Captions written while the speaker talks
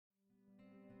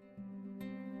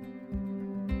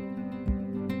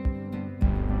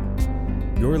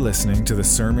You're listening to the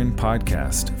Sermon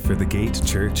Podcast for the Gate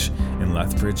Church in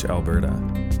Lethbridge, Alberta.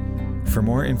 For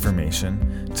more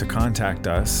information, to contact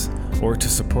us, or to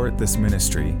support this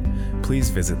ministry, please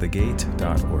visit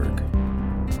thegate.org.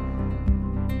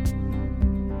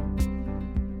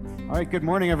 All right, good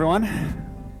morning, everyone.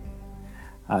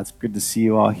 It's good to see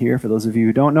you all here. For those of you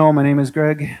who don't know, my name is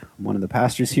Greg. I'm one of the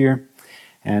pastors here.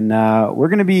 And we're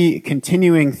going to be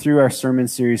continuing through our sermon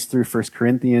series through 1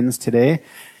 Corinthians today.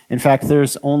 In fact,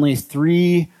 there's only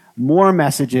 3 more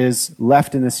messages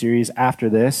left in the series after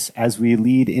this as we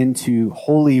lead into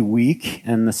Holy Week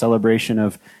and the celebration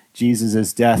of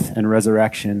Jesus' death and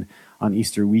resurrection on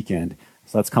Easter weekend.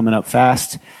 So that's coming up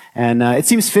fast. And it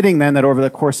seems fitting then that over the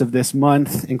course of this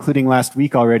month, including last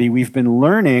week already, we've been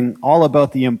learning all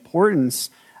about the importance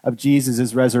of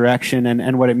Jesus' resurrection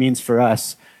and what it means for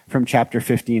us from chapter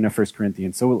 15 of 1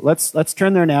 Corinthians. So let's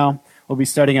turn there now. We'll be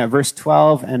starting at verse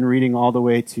 12 and reading all the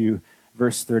way to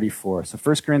verse 34. So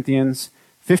 1 Corinthians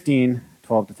 15,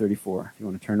 12 to 34. If you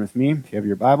want to turn with me, if you have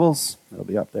your Bibles, it'll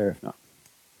be up there if not.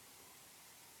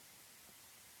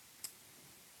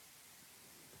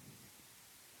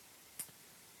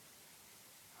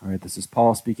 All right, this is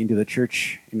Paul speaking to the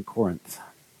church in Corinth.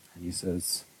 And he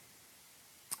says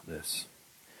this: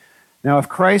 "Now if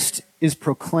Christ is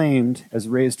proclaimed as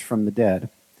raised from the dead,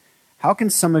 how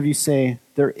can some of you say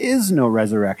there is no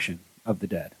resurrection of the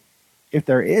dead? If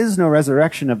there is no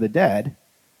resurrection of the dead,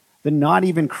 then not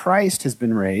even Christ has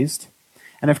been raised.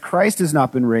 And if Christ has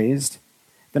not been raised,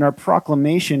 then our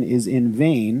proclamation is in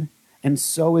vain, and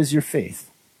so is your faith.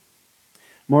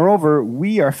 Moreover,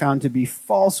 we are found to be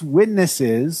false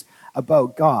witnesses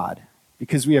about God,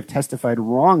 because we have testified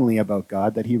wrongly about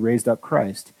God that he raised up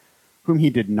Christ, whom he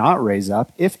did not raise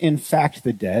up, if in fact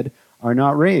the dead are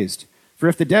not raised. For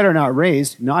if the dead are not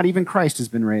raised, not even Christ has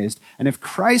been raised. And if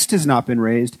Christ has not been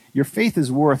raised, your faith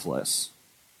is worthless.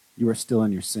 You are still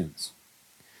in your sins.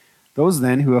 Those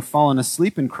then who have fallen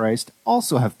asleep in Christ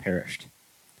also have perished.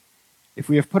 If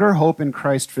we have put our hope in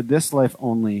Christ for this life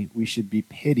only, we should be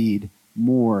pitied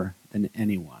more than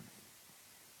anyone.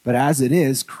 But as it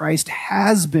is, Christ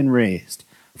has been raised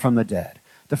from the dead,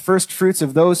 the first fruits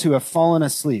of those who have fallen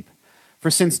asleep. For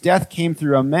since death came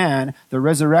through a man, the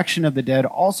resurrection of the dead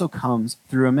also comes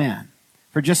through a man.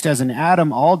 For just as in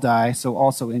Adam all die, so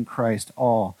also in Christ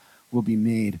all will be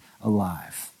made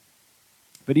alive.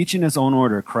 But each in his own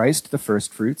order: Christ the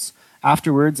first fruits,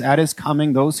 afterwards at his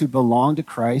coming those who belong to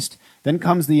Christ. Then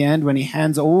comes the end, when he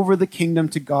hands over the kingdom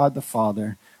to God the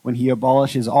Father, when he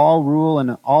abolishes all rule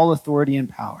and all authority and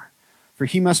power. For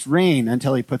he must reign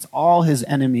until he puts all his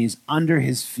enemies under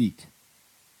his feet.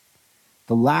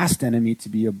 The last enemy to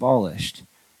be abolished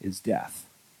is death.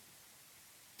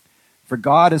 For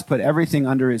God has put everything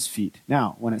under his feet."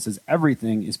 Now, when it says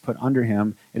everything is put under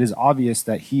him, it is obvious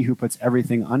that he who puts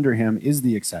everything under him is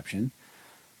the exception.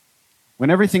 When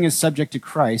everything is subject to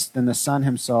Christ, then the Son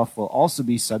himself will also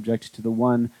be subject to the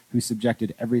one who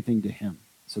subjected everything to him,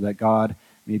 so that God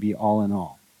may be all in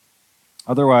all.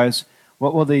 Otherwise,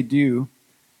 what will they do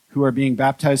who are being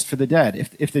baptized for the dead?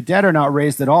 If the dead are not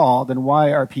raised at all, then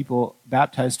why are people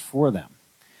baptized for them?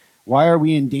 Why are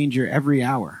we in danger every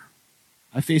hour?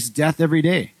 I face death every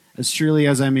day, as surely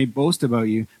as I may boast about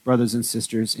you, brothers and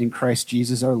sisters, in Christ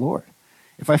Jesus our Lord.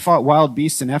 If I fought wild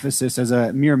beasts in Ephesus as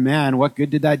a mere man, what good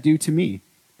did that do to me?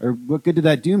 Or what good did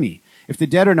that do me? If the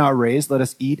dead are not raised, let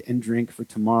us eat and drink, for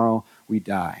tomorrow we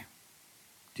die.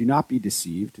 Do not be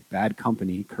deceived. Bad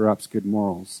company corrupts good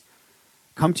morals.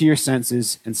 Come to your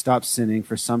senses and stop sinning,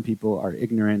 for some people are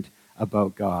ignorant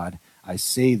about God. I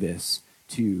say this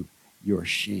to your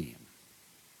shame.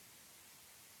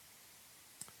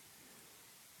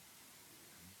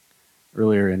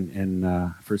 Earlier in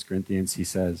 1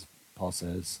 Corinthians, Paul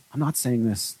says, I'm not saying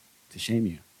this to shame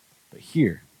you, but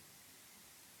here,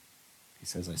 he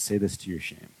says, I say this to your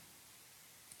shame.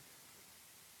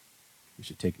 You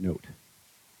should take note.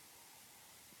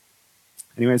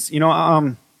 Anyways,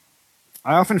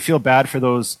 I often feel bad for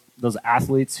those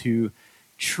athletes who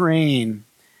train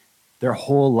their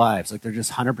whole lives. Like they're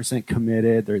just 100%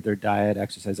 committed, their diet,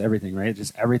 exercise, everything, right?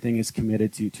 Just everything is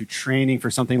committed to training for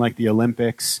something like the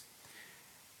Olympics.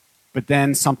 But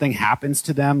then something happens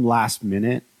to them last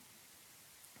minute,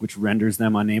 which renders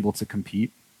them unable to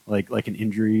compete, like an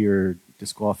injury or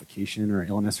disqualification or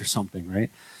illness or something,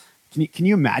 right? Can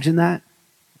you imagine that?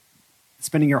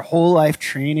 Spending your whole life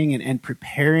training and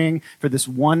preparing for this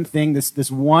one thing, this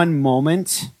one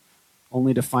moment,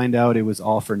 only to find out it was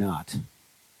all for naught.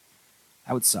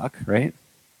 That would suck, right?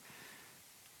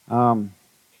 On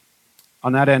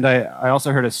that end, I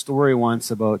also heard a story once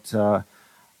about a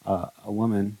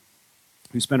woman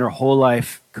who spent her whole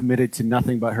life committed to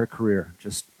nothing but her career,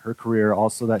 just her career,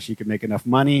 also that she could make enough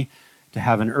money to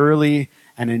have an early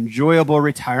and enjoyable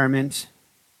retirement.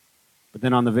 But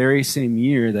then on the very same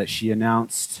year that she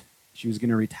announced she was going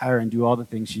to retire and do all the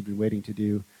things she'd been waiting to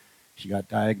do, she got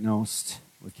diagnosed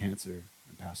with cancer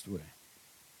and passed away.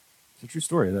 It's a true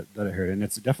story that I heard, and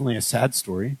it's definitely a sad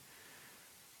story.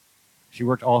 She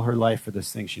worked all her life for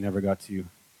this thing she never got to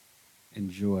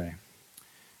enjoy.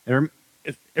 It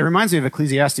reminds me of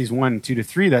Ecclesiastes 1,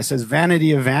 2-3 that says,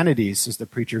 "Vanity of vanities," says the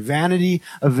preacher. "Vanity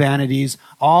of vanities,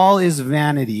 all is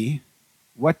vanity.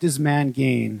 What does man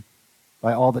gain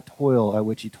by all the toil at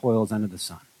which he toils under the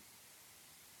sun?"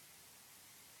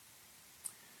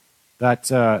 That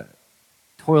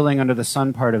toiling under the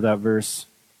sun part of that verse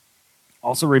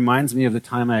also reminds me of the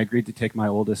time I agreed to take my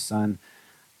oldest son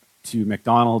to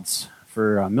McDonald's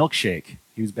for a milkshake.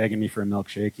 He was begging me for a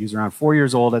milkshake. He was around 4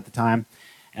 years old at the time.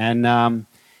 And I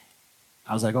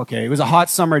was like, okay, it was a hot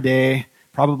summer day,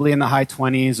 probably in the high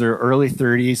 20s or early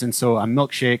 30s, and so a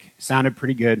milkshake sounded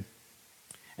pretty good.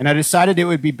 And I decided it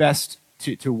would be best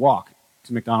to walk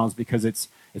to McDonald's because it's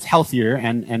healthier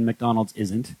and McDonald's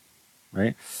isn't,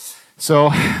 right?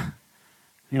 So,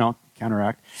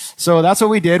 counteract. So that's what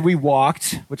we did. We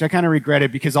walked, which I kind of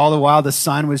regretted because all the while the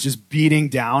sun was just beating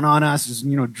down on us, just,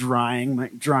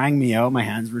 drying me out. My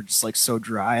hands were just like so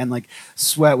dry and like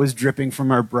sweat was dripping from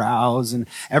our brows, and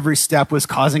every step was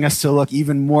causing us to look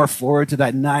even more forward to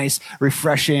that nice,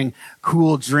 refreshing,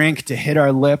 cool drink to hit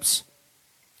our lips.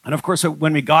 And of course,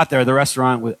 when we got there, the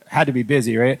restaurant had to be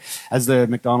busy, right? As the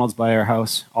McDonald's by our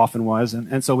house often was.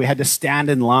 And so we had to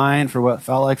stand in line for what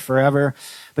felt like forever.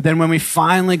 But then when we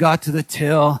finally got to the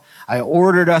till, I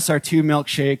ordered us our 2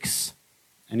 milkshakes.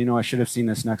 And I should have seen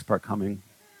this next part coming.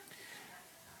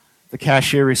 The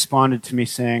cashier responded to me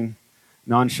saying,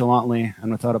 nonchalantly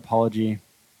and without apology,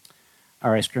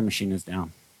 "Our ice cream machine is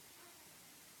down."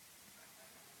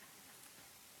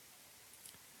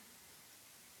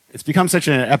 It's become such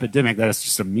an epidemic that it's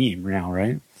just a meme now,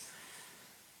 right?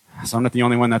 So I'm not the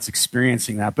only one that's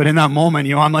experiencing that. But in that moment,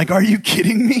 I'm like, are you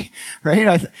kidding me?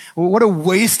 Right? What a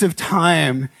waste of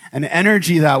time and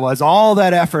energy that was. All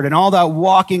that effort and all that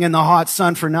walking in the hot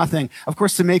sun for nothing. Of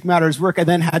course, to make matters worse, I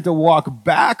then had to walk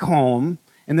back home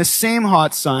in the same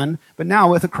hot sun, but now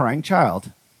with a crying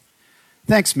child.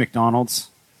 Thanks, McDonald's.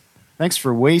 Thanks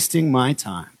for wasting my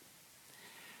time.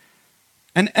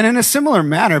 And in a similar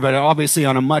manner, but obviously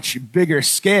on a much bigger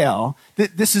scale,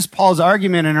 this is Paul's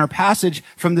argument in our passage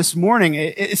from this morning.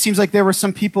 It seems like there were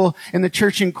some people in the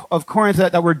church of Corinth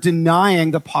that were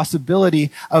denying the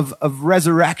possibility of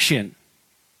resurrection.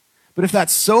 But if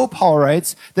that's so, Paul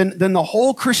writes, then the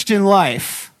whole Christian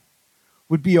life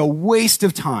would be a waste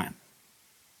of time.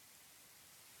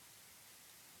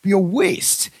 Be a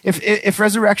waste. If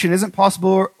resurrection isn't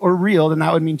possible or real, then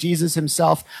that would mean Jesus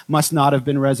himself must not have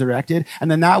been resurrected.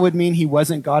 And then that would mean he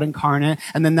wasn't God incarnate.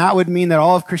 And then that would mean that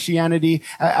all of Christianity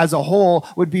as a whole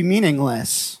would be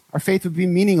meaningless. Our faith would be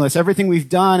meaningless. Everything we've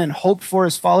done and hoped for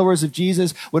as followers of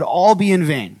Jesus would all be in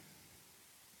vain.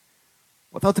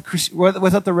 Without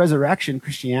the resurrection,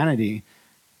 Christianity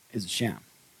is a sham.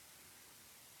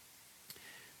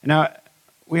 Now,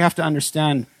 we have to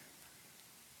understand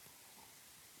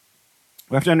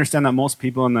that most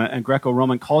people in the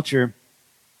Greco-Roman culture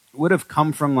would have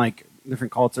come from like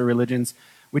different cults or religions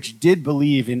which did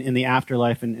believe in the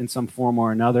afterlife in some form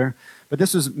or another. But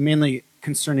this was mainly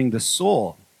concerning the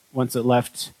soul once it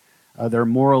left their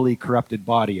morally corrupted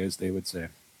body, as they would say.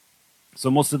 So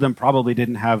most of them probably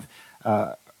didn't have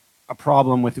a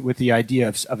problem with the idea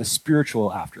of a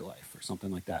spiritual afterlife or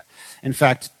something like that. In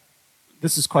fact,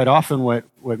 this is quite often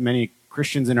what many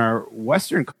Christians in our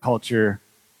Western culture,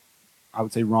 I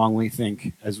would say, wrongly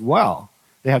think as well.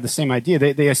 They have the same idea.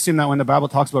 They assume that when the Bible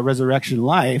talks about resurrection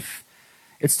life,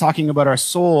 it's talking about our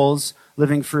souls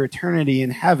living for eternity in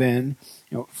heaven,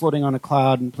 floating on a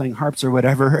cloud and playing harps or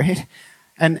whatever, right?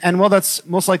 And well, that's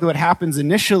most likely what happens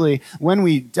initially when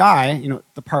we die,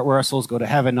 the part where our souls go to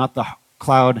heaven, not the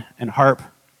cloud and harp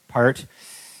part.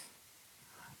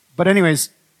 But anyways,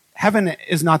 heaven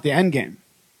is not the end game.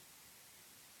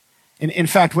 In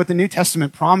fact, what the New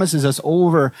Testament promises us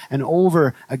over and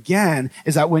over again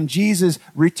is that when Jesus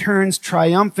returns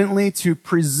triumphantly to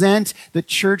present the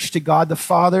church to God the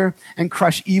Father and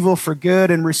crush evil for good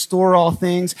and restore all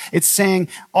things, it's saying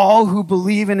all who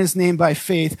believe in his name by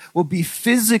faith will be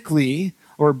physically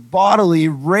or bodily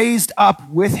raised up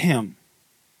with him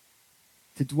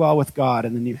to dwell with God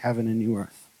in the new heaven and new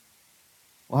earth.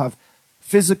 We'll have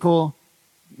physical,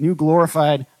 new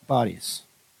glorified bodies,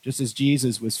 just as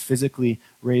Jesus was physically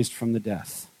raised from the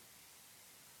death.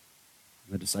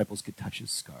 The disciples could touch his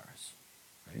scars,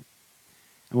 right?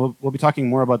 And we'll be talking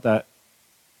more about that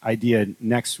idea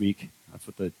next week. That's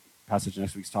what the passage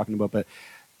next week's talking about. But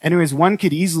anyways, one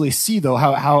could easily see, though,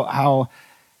 how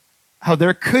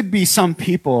there could be some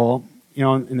people,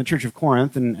 in the Church of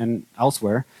Corinth and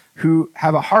elsewhere, who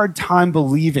have a hard time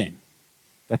believing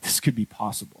that this could be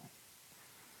possible.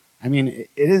 I mean,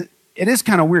 it is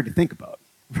kind of weird to think about,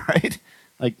 right?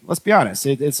 Like, let's be honest,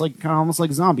 it's like kind of almost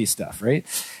like zombie stuff, right?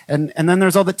 And then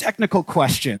there's all the technical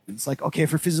questions. It's like, okay,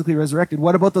 if we're physically resurrected,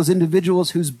 what about those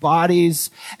individuals whose bodies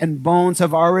and bones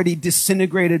have already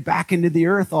disintegrated back into the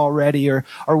earth already? Or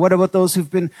what about those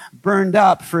who've been burned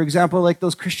up? For example, like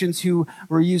those Christians who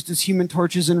were used as human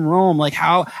torches in Rome. Like,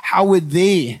 how would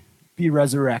they be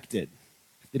resurrected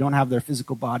if they don't have their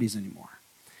physical bodies anymore?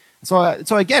 So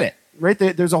I get it, right?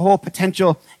 There's a whole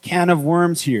potential can of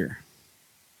worms here,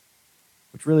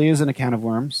 which really isn't a can of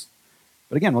worms.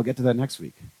 But again, we'll get to that next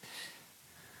week.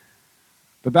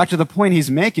 But back to the point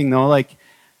he's making, though, like,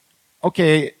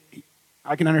 okay,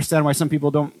 I can understand why some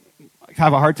people don't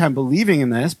have a hard time believing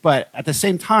in this, but at the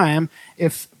same time,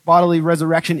 if bodily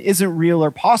resurrection isn't real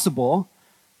or possible,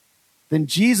 then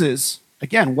Jesus,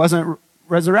 again, wasn't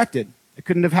resurrected. It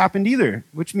couldn't have happened either,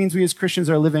 which means we as Christians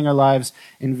are living our lives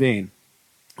in vain.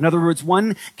 In other words,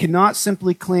 one cannot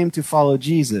simply claim to follow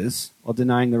Jesus while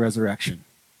denying the resurrection.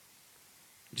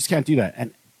 You just can't do that.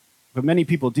 But many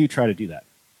people do try to do that.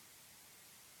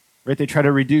 Right? They try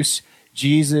to reduce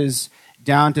Jesus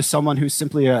down to someone who's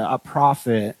simply a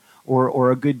prophet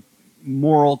or a good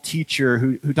moral teacher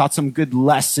who taught some good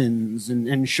lessons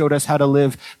and showed us how to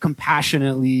live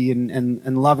compassionately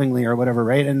and lovingly or whatever,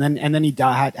 right? And then he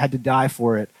had to die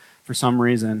for it for some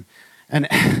reason.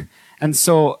 And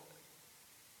so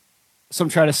some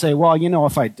try to say, well,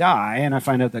 if I die and I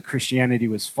find out that Christianity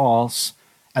was false,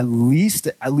 at least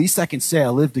I can say I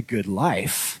lived a good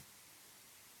life.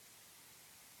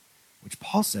 Which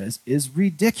Paul says is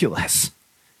ridiculous.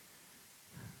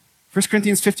 1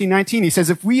 Corinthians 15:19, he says,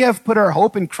 if we have put our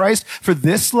hope in Christ for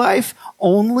this life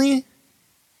only,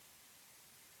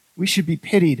 we should be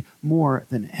pitied more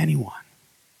than anyone.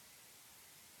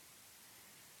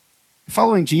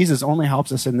 Following Jesus only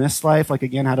helps us in this life, like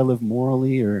again, how to live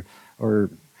morally or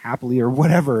happily or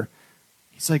whatever.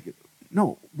 He's like,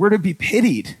 no, we're to be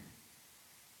pitied.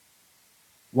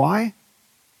 Why?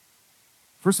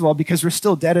 First of all, because we're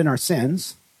still dead in our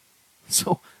sins.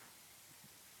 So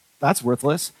that's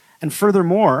worthless. And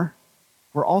furthermore,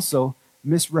 we're also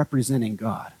misrepresenting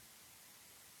God.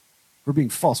 We're being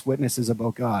false witnesses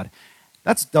about God.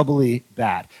 That's doubly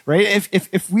bad, right?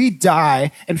 If we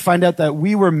die and find out that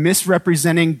we were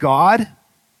misrepresenting God,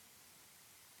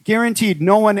 guaranteed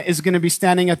no one is going to be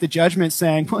standing at the judgment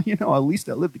saying, well, at least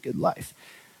I lived a good life.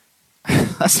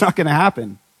 That's not going to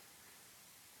happen.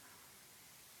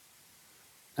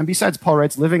 And besides, Paul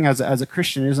writes, living as a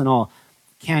Christian isn't all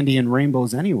candy and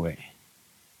rainbows anyway.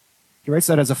 He writes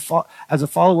that as a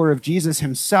follower of Jesus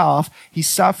himself, he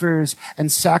suffers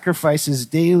and sacrifices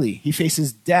daily. He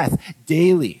faces death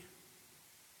daily.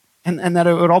 And that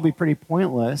it would all be pretty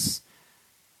pointless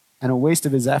and a waste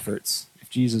of his efforts if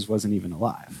Jesus wasn't even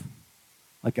alive.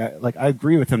 Like I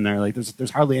agree with him there. Like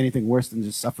there's hardly anything worse than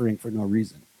just suffering for no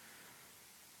reason.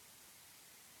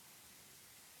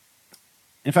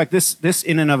 In fact, this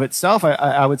in and of itself,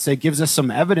 I would say, gives us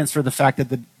some evidence for the fact that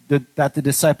the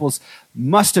disciples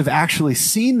must have actually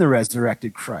seen the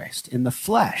resurrected Christ in the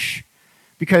flesh.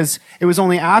 Because it was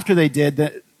only after they did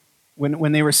that,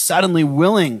 when they were suddenly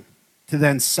willing to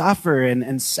then suffer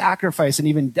and sacrifice and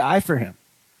even die for him.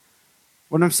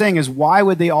 What I'm saying is, why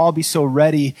would they all be so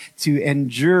ready to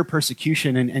endure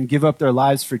persecution and give up their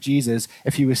lives for Jesus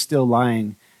if he was still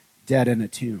lying dead in a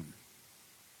tomb?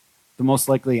 The most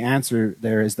likely answer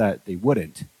there is that they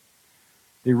wouldn't.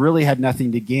 They really had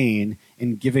nothing to gain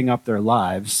in giving up their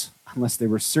lives unless they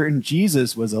were certain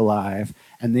Jesus was alive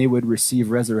and they would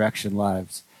receive resurrection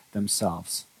lives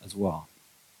themselves as well.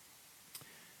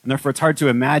 And therefore, it's hard to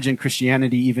imagine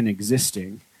Christianity even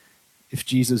existing if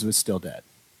Jesus was still dead.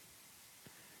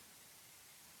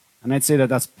 And I'd say that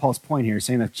that's Paul's point here,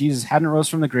 saying that if Jesus hadn't rose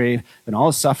from the grave, then all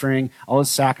his suffering, all his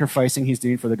sacrificing he's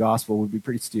doing for the gospel would be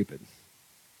pretty stupid.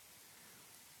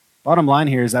 Bottom line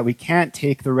here is that we can't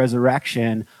take the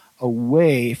resurrection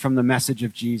away from the message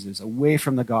of Jesus, away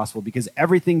from the gospel, because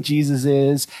everything Jesus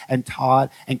is and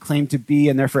taught and claimed to be,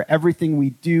 and therefore everything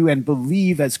we do and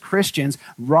believe as Christians,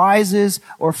 rises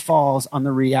or falls on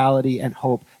the reality and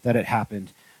hope that it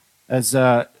happened. As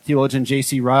theologian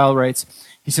J.C. Ryle writes,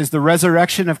 he says, the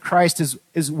resurrection of Christ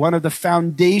is one of the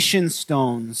foundation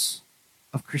stones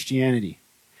of Christianity.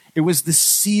 It was the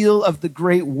seal of the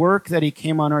great work that he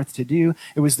came on earth to do.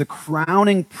 It was the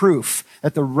crowning proof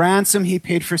that the ransom he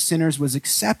paid for sinners was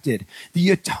accepted,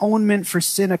 the atonement for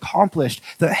sin accomplished,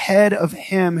 the head of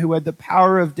him who had the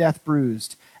power of death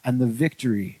bruised, and the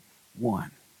victory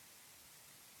won.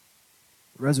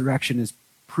 The resurrection is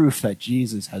proof that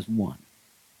Jesus has won.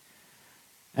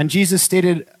 And Jesus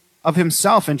stated of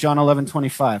himself in John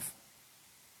 11:25.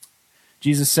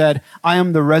 Jesus said, I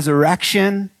am the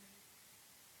resurrection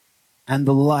and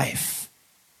the life.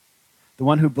 The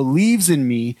one who believes in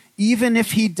me, even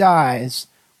if he dies,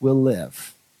 will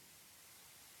live.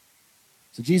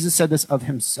 So Jesus said this of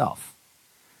himself.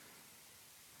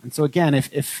 And so again,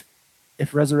 if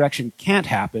resurrection can't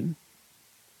happen,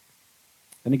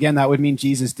 then again, that would mean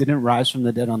Jesus didn't rise from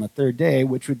the dead on the third day,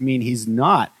 which would mean he's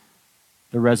not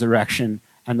the resurrection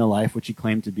and the life which he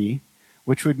claimed to be,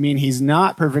 which would mean he's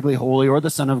not perfectly holy or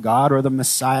the Son of God or the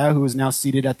Messiah who is now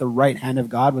seated at the right hand of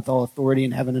God with all authority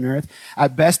in heaven and earth.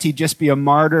 At best, he'd just be a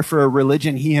martyr for a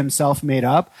religion he himself made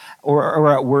up,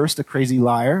 or at worst, a crazy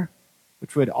liar,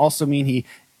 which would also mean he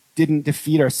didn't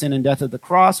defeat our sin and death at the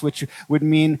cross, which would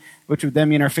then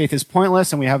mean our faith is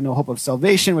pointless and we have no hope of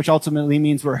salvation, which ultimately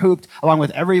means we're hooped along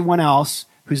with everyone else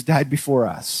who's died before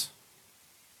us.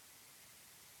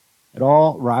 It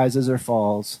all rises or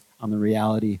falls on the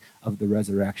reality of the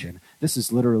resurrection. This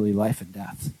is literally life and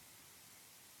death.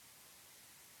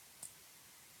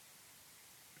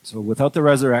 So without the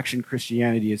resurrection,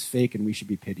 Christianity is fake and we should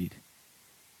be pitied.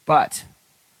 But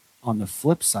on the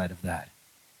flip side of that,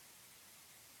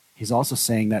 he's also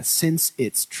saying that since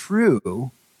it's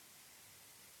true,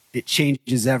 it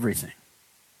changes everything.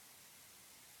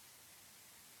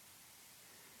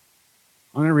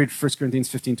 I'm going to read 1 Corinthians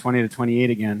 15:20-28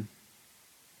 again,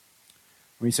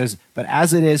 where he says, but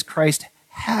as it is, Christ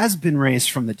has been raised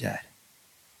from the dead,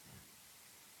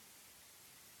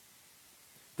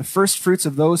 the first fruits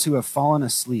of those who have fallen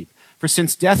asleep. For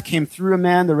since death came through a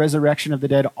man, the resurrection of the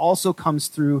dead also comes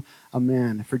through a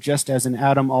man. For just as in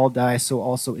Adam all die, so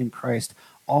also in Christ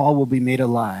all will be made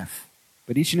alive.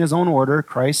 But each in his own order,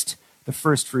 Christ, the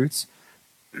first fruits,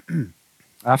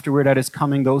 afterward at his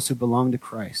coming, those who belong to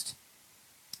Christ.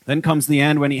 Then comes the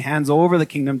end when he hands over the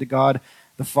kingdom to God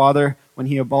the Father, when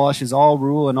he abolishes all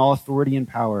rule and all authority and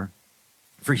power.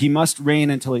 For he must reign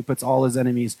until he puts all his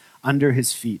enemies under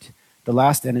his feet. The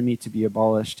last enemy to be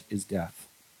abolished is death.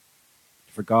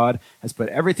 For God has put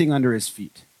everything under his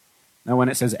feet. Now when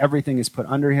it says everything is put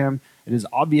under him, it is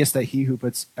obvious that he who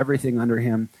puts everything under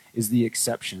him is the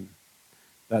exception.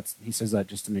 He says that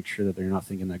just to make sure that they're not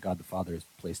thinking that God the Father is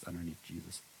placed underneath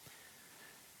Jesus.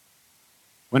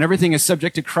 When everything is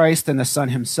subject to Christ, then the Son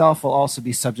himself will also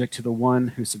be subject to the one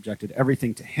who subjected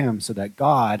everything to him, so that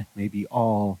God may be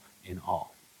all in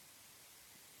all.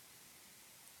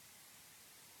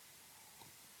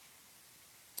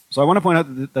 So I want to point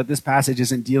out that this passage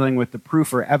isn't dealing with the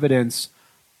proof or evidence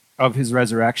of his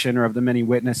resurrection or of the many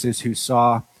witnesses who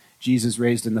saw Jesus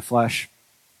raised in the flesh,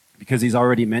 because he's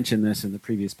already mentioned this in the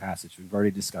previous passage. We've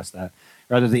already discussed that.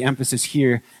 Rather, the emphasis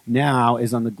here now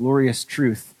is on the glorious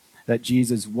truth that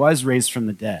Jesus was raised from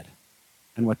the dead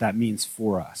and what that means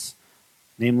for us.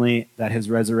 Namely, that his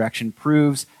resurrection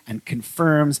proves and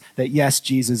confirms that yes,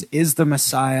 Jesus is the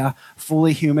Messiah,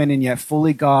 fully human and yet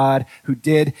fully God, who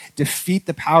did defeat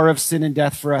the power of sin and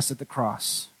death for us at the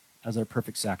cross as our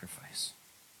perfect sacrifice.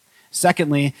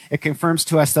 Secondly, it confirms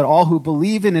to us that all who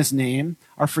believe in his name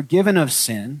are forgiven of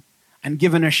sin and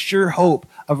given a sure hope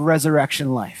of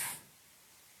resurrection life.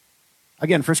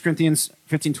 Again, 1 Corinthians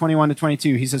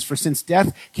 15:21-22, he says, for since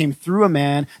death came through a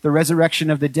man, the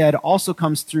resurrection of the dead also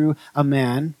comes through a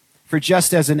man. For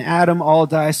just as in Adam all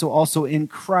die, so also in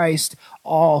Christ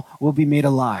all will be made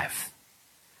alive.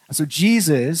 And so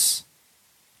Jesus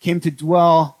came to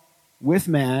dwell with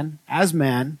man, as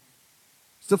man,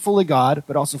 still fully God,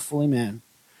 but also fully man,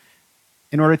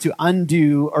 in order to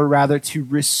undo, or rather to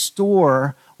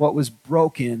restore, what was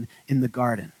broken in the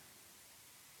Garden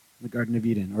of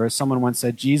Eden. Or as someone once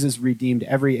said, Jesus redeemed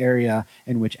every area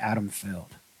in which Adam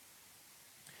failed.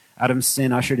 Adam's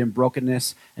sin ushered in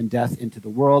brokenness and death into the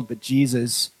world, but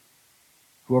Jesus,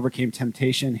 who overcame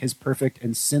temptation, his perfect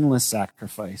and sinless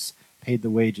sacrifice, paid the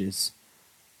wages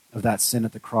of that sin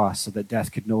at the cross so that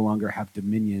death could no longer have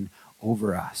dominion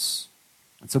over us.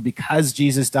 And so because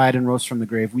Jesus died and rose from the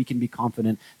grave, we can be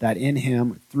confident that in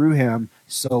him, through him,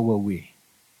 so will we.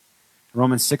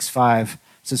 Romans 6:5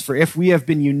 says, for if we have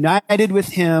been united with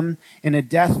him in a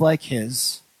death like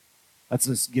his, that's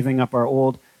us giving up our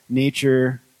old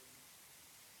nature,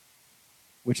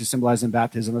 which is symbolized in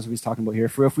baptism, that's what he's talking about here.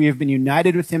 For if we have been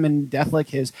united with him in death like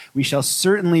his, we shall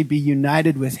certainly be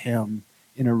united with him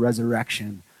in a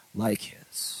resurrection like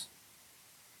his.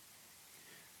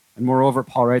 And moreover,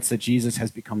 Paul writes that Jesus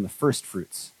has become the first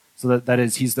fruits. So that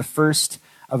is, he's the first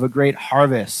of a great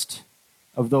harvest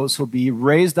of those who will be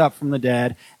raised up from the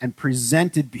dead and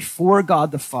presented before God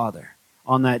the Father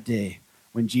on that day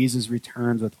when Jesus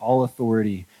returns with all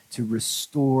authority to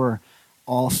restore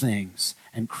all things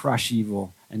and crush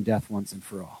evil and death once and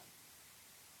for all.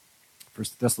 1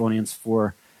 Thessalonians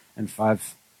 4 and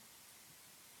 5,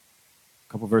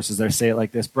 a couple verses there say it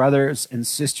like this: brothers and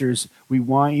sisters, we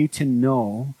want you to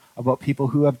know about people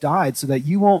who have died so that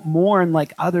you won't mourn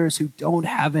like others who don't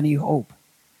have any hope.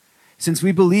 Since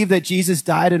we believe that Jesus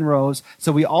died and rose,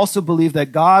 so we also believe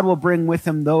that God will bring with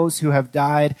him those who have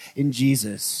died in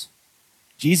Jesus.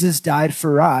 Jesus died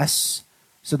for us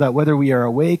so that whether we are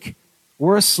awake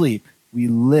or asleep, we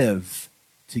live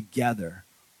together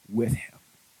with him.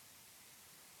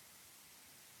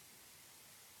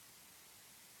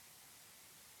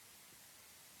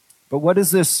 But what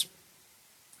does this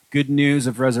good news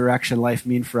of resurrection life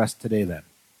mean for us today then?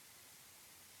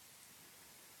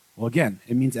 Well, again,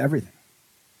 it means everything.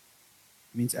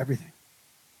 It means everything.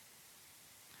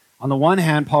 On the one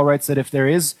hand, Paul writes that if there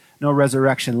is no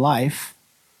resurrection life,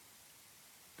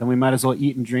 then we might as well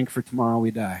eat and drink, for tomorrow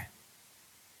we die.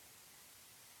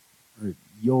 Or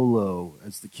YOLO,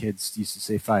 as the kids used to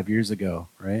say 5 years ago,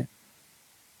 right?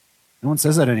 No one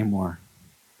says that anymore.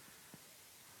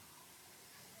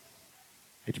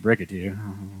 Hate to break it to you,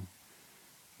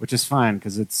 which is fine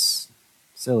because it's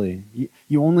silly.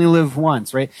 You only live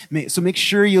once, right? So make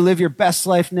sure you live your best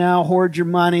life now, hoard your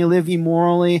money, live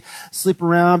immorally, sleep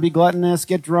around, be gluttonous,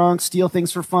 get drunk, steal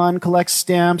things for fun, collect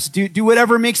stamps, do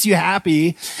whatever makes you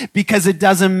happy because it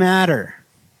doesn't matter.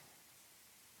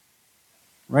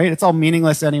 Right? It's all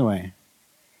meaningless anyway.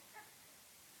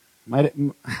 Might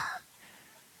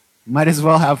as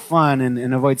well have fun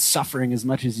and avoid suffering as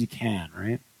much as you can,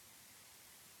 right?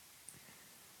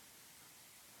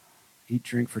 Eat,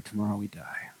 drink, for tomorrow we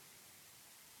die.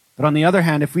 But on the other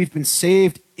hand, if we've been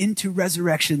saved into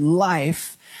resurrection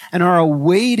life and are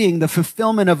awaiting the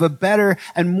fulfillment of a better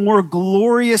and more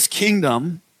glorious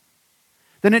kingdom,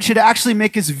 then it should actually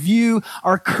make us view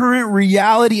our current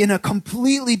reality in a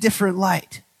completely different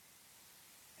light.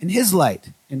 In his light,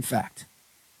 in fact.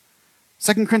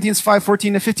 2 Corinthians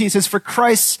 5:14-15 says, for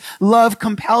Christ's love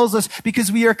compels us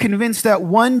because we are convinced that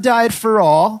one died for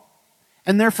all,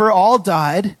 and therefore all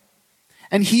died.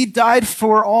 And he died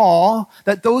for all,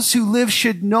 that those who live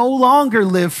should no longer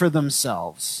live for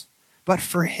themselves, but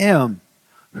for him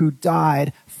who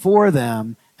died for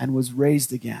them and was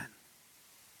raised again.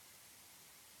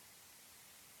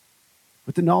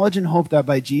 With the knowledge and hope that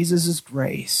by Jesus'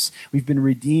 grace, we've been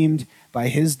redeemed by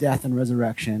his death and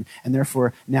resurrection, and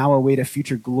therefore now await a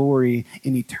future glory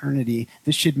in eternity,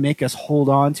 this should make us hold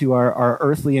on to our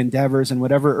earthly endeavors and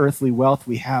whatever earthly wealth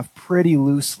we have pretty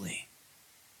loosely.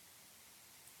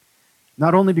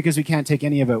 Not only because we can't take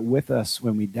any of it with us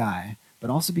when we die,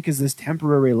 but also because this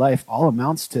temporary life all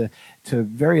amounts to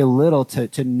very little,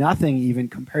 to nothing even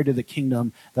compared to the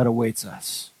kingdom that awaits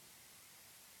us.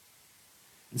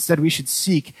 Instead, we should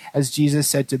seek, as Jesus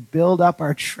said, to build up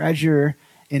our treasure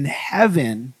in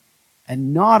heaven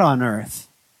and not on earth,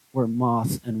 where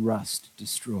moth and rust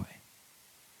destroy.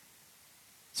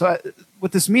 So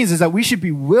what this means is that we should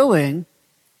be willing,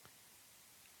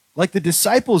 like the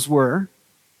disciples were,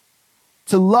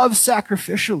 to love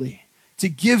sacrificially, to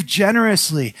give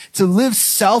generously, to live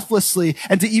selflessly,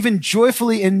 and to even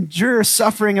joyfully endure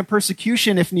suffering and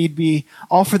persecution if need be,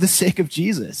 all for the sake of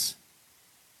Jesus.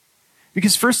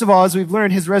 Because first of all, as we've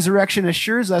learned, his resurrection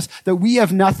assures us that we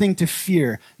have nothing to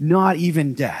fear, not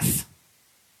even death.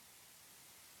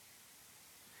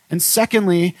 And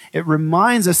secondly, it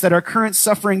reminds us that our current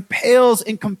suffering pales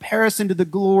in comparison to the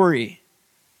glory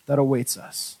that awaits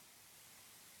us.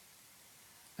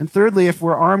 And thirdly, if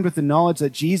we're armed with the knowledge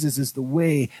that Jesus is the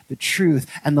way, the truth,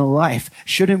 and the life,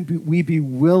 shouldn't we be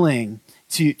willing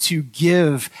to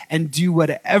give and do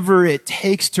whatever it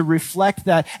takes to reflect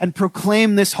that and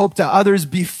proclaim this hope to others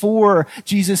before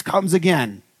Jesus comes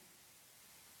again,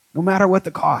 no matter what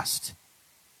the cost?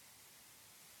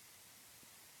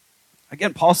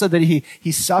 Again, Paul said that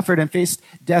he suffered and faced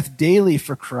death daily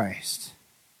for Christ.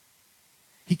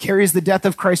 He carries the death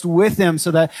of Christ with him so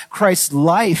that Christ's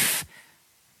life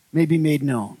may be made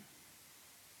known.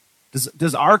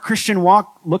 Does our Christian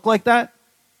walk look like that?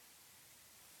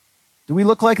 Do we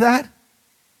look like that?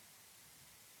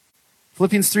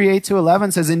 Philippians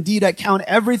 3:8-11 says, indeed, I count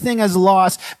everything as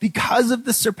loss because of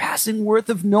the surpassing worth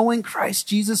of knowing Christ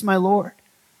Jesus my Lord.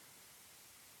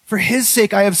 For his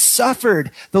sake, I have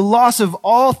suffered the loss of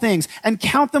all things and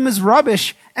count them as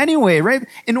rubbish anyway, right?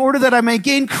 In order that I may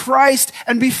gain Christ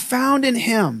and be found in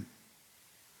him,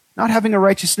 Not having a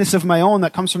righteousness of my own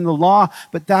that comes from the law,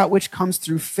 but that which comes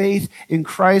through faith in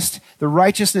Christ, the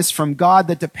righteousness from God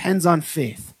that depends on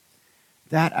faith,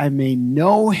 that I may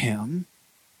know him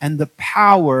and the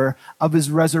power of his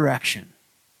resurrection,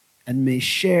 and may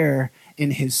share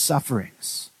in his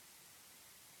sufferings.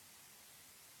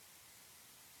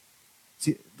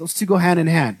 See, those two go hand in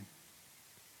hand.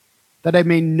 That I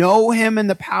may know him and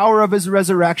the power of his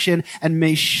resurrection, and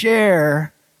may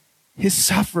share his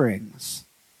sufferings,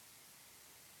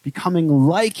 becoming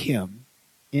like him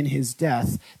in his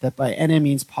death, that by any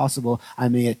means possible I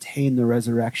may attain the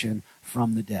resurrection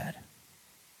from the dead.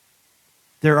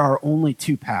 There are only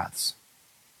two paths.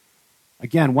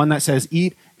 Again, one that says,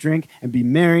 eat, drink, and be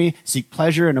merry, seek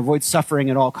pleasure, and avoid suffering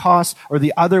at all costs, or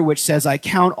the other which says, I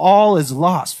count all as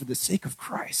loss for the sake of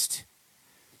Christ,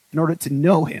 in order to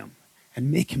know him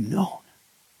and make him known.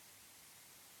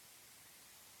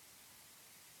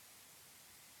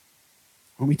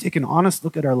 When we take an honest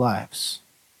look at our lives,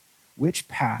 which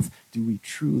path do we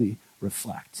truly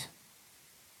reflect?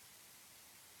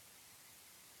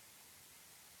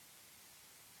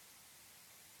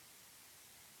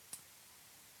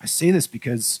 I say this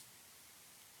because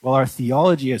while our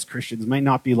theology as Christians might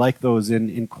not be like those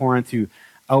in Corinth who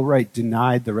outright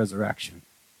denied the resurrection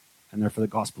and therefore the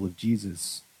gospel of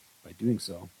Jesus by doing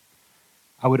so,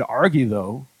 I would argue,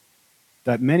 though,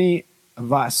 that many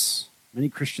of us, many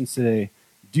Christians today,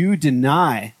 do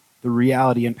deny the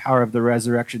reality and power of the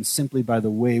resurrection simply by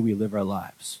the way we live our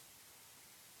lives.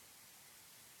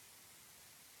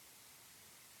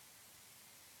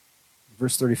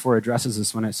 Verse 34 addresses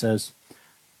this when it says,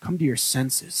 come to your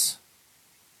senses.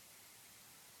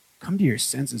 Come to your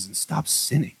senses and stop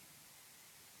sinning.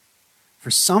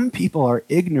 For some people are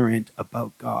ignorant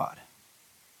about God.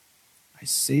 I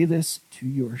say this to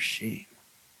your shame.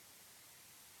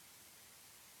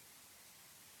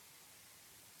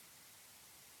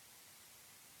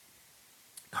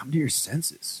 Come to your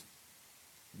senses.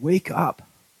 Wake up.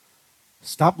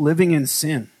 Stop living in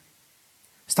sin.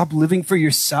 Stop living for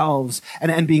yourselves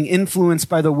and being influenced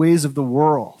by the ways of the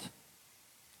world.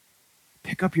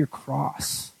 Pick up your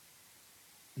cross.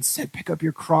 Instead, pick up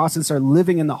your cross and start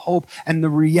living in the hope and the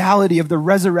reality of the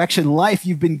resurrection life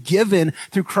you've been given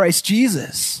through Christ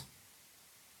Jesus.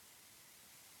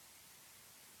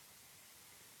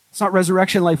 It's not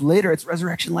resurrection life later, it's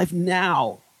resurrection life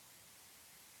now.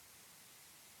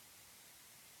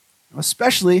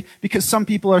 Especially because some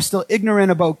people are still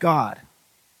ignorant about God.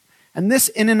 And this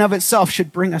in and of itself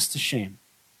should bring us to shame.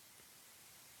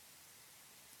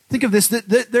 Think of this,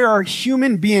 that there are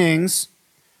human beings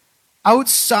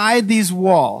outside these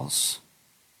walls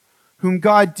whom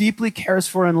God deeply cares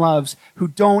for and loves who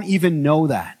don't even know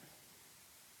that.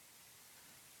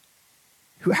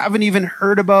 Who haven't even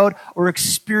heard about or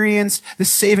experienced the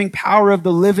saving power of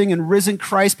the living and risen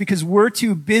Christ because we're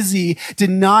too busy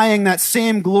denying that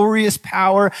same glorious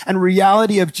power and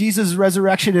reality of Jesus'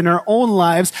 resurrection in our own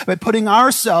lives by putting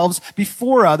ourselves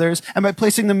before others and by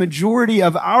placing the majority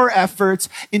of our efforts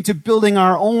into building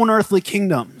our own earthly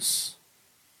kingdoms.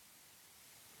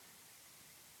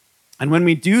 And when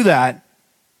we do that,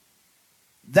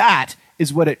 that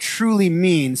is what it truly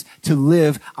means to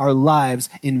live our lives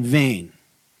in vain.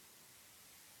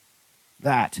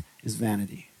 That is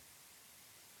vanity.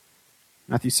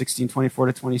 Matthew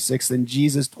 16:24-26, then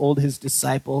Jesus told his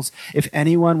disciples, if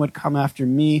anyone would come after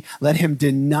me, let him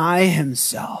deny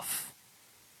himself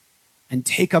and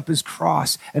take up his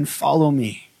cross and follow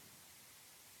me.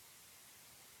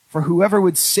 For whoever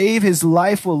would save his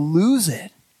life will lose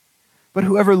it, but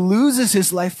whoever loses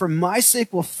his life for my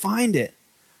sake will find it.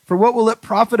 For what will it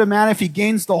profit a man if he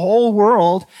gains the whole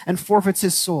world and forfeits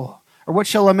his soul? Or what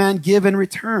shall a man give in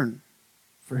return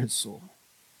for his soul?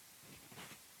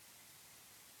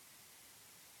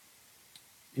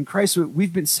 In Christ,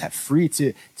 we've been set free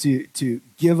to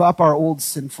give up our old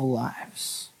sinful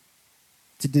lives,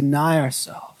 to deny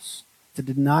ourselves, to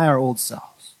deny our old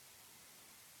selves,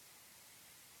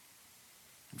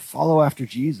 and follow after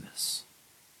Jesus.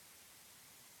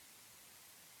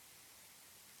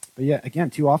 But yet, again,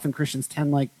 too often Christians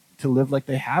tend to live like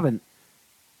they haven't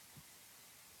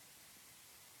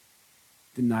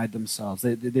denied themselves.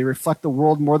 They reflect the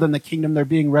world more than the kingdom they're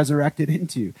being resurrected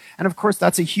into. And of course,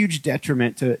 that's a huge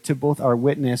detriment to both our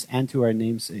witness and to our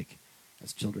namesake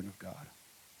as children of God.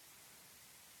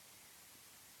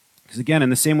 Because again, in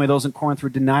the same way those in Corinth were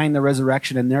denying the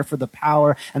resurrection and therefore the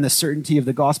power and the certainty of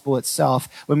the gospel itself,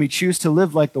 when we choose to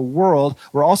live like the world,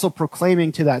 we're also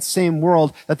proclaiming to that same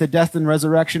world that the death and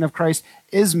resurrection of Christ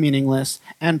is meaningless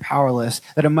and powerless,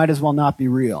 that it might as well not be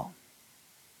real.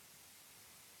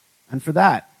 And for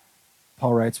that,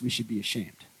 Paul writes, we should be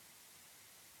ashamed.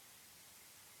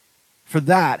 For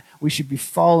that, we should be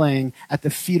falling at the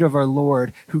feet of our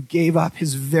Lord, who gave up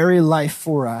his very life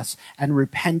for us, and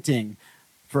repenting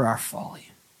for our folly.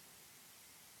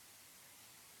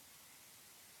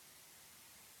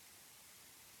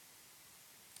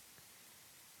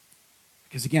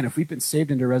 Because again, if we've been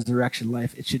saved into resurrection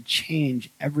life, it should change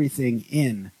everything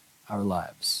in our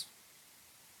lives.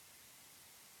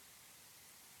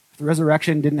 If the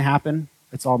resurrection didn't happen,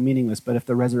 it's all meaningless. But if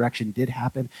the resurrection did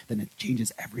happen, then it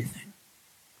changes everything.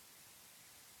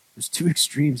 There's two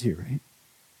extremes here, right?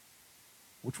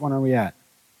 Which one are we at?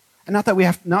 And not that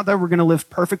we're going to live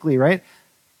perfectly, right?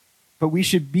 But we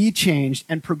should be changed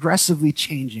and progressively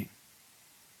changing.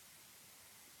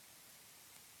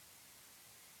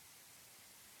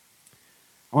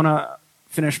 I want to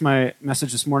finish my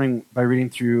message this morning by reading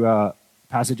through a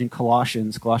passage in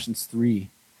Colossians 3,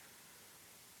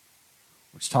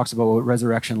 which talks about what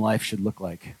resurrection life should look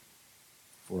like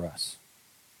for us.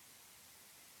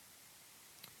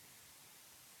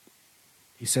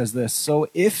 He says this, "So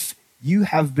if you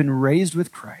have been raised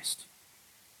with Christ,"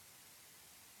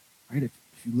 right? If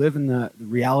you live in the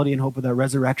reality and hope of that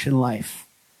resurrection life,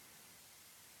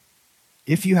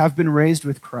 if you have been raised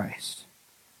with Christ,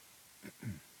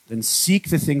 then seek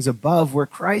the things above where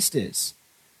Christ is,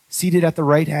 seated at the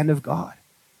right hand of God.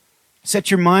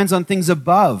 Set your minds on things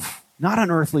above, not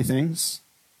on earthly things.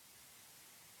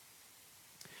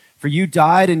 For you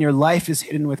died and your life is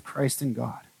hidden with Christ in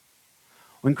God.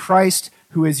 When Christ,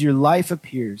 who is your life,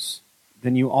 appears,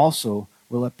 then you also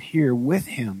will appear with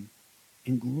him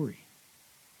in glory.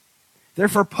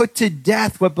 Therefore put to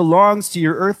death what belongs to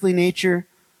your earthly nature,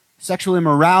 sexual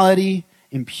immorality,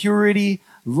 impurity,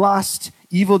 lust,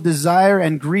 evil desire,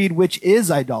 and greed, which is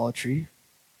idolatry.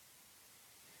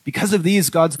 Because of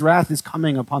these, God's wrath is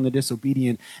coming upon the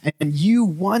disobedient. And you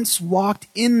once walked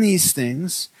in these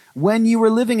things when you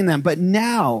were living in them. But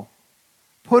now,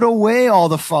 put away all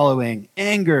the following: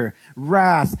 anger,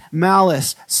 wrath,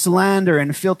 malice, slander,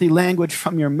 and filthy language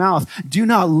from your mouth. Do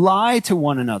not lie to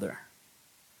one another,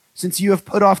 since you have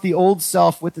put off the old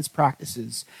self with its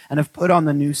practices and have put on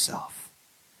the new self.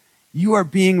 You are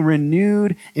being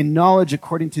renewed in knowledge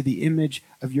according to the image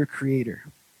of your Creator.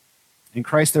 In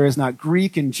Christ there is not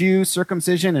Greek and Jew,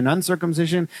 circumcision and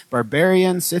uncircumcision,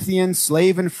 barbarian, Scythian,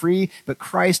 slave and free, but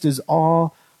Christ is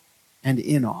all and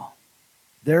in all.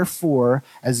 Therefore,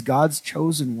 as God's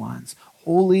chosen ones,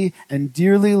 holy and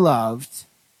dearly loved,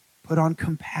 put on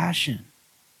compassion,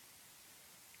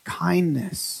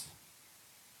 kindness,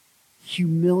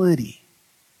 humility,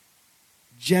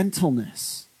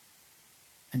 gentleness,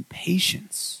 and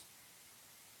patience,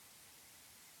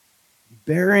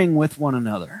 bearing with one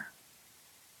another,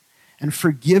 and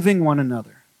forgiving one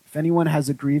another if anyone has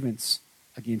a grievance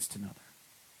against another.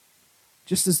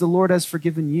 Just as the Lord has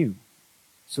forgiven you,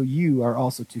 so you are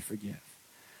also to forgive.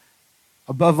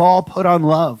 Above all, put on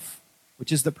love,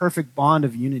 which is the perfect bond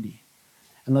of unity,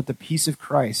 and let the peace of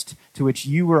Christ, to which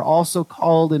you were also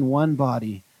called in one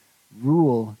body,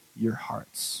 rule your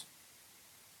hearts.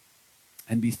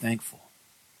 And be thankful.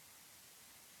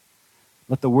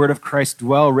 Let the word of Christ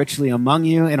dwell richly among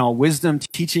you in all wisdom,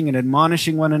 teaching and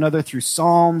admonishing one another through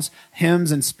psalms,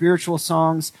 hymns, and spiritual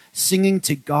songs, singing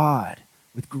to God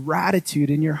with gratitude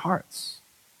in your hearts.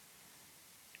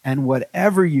 And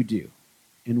whatever you do,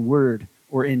 in word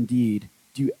or in deed,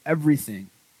 do everything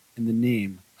in the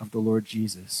name of the Lord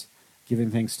Jesus,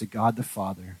 giving thanks to God the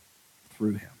Father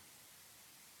through him.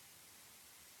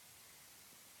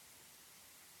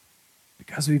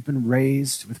 Because we've been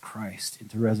raised with Christ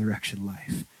into resurrection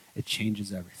life, it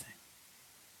changes everything.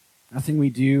 Nothing we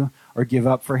do or give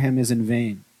up for him is in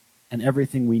vain, and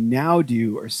everything we now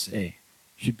do or say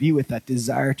should be with that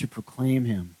desire to proclaim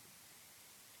him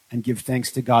and give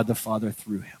thanks to God the Father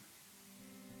through him.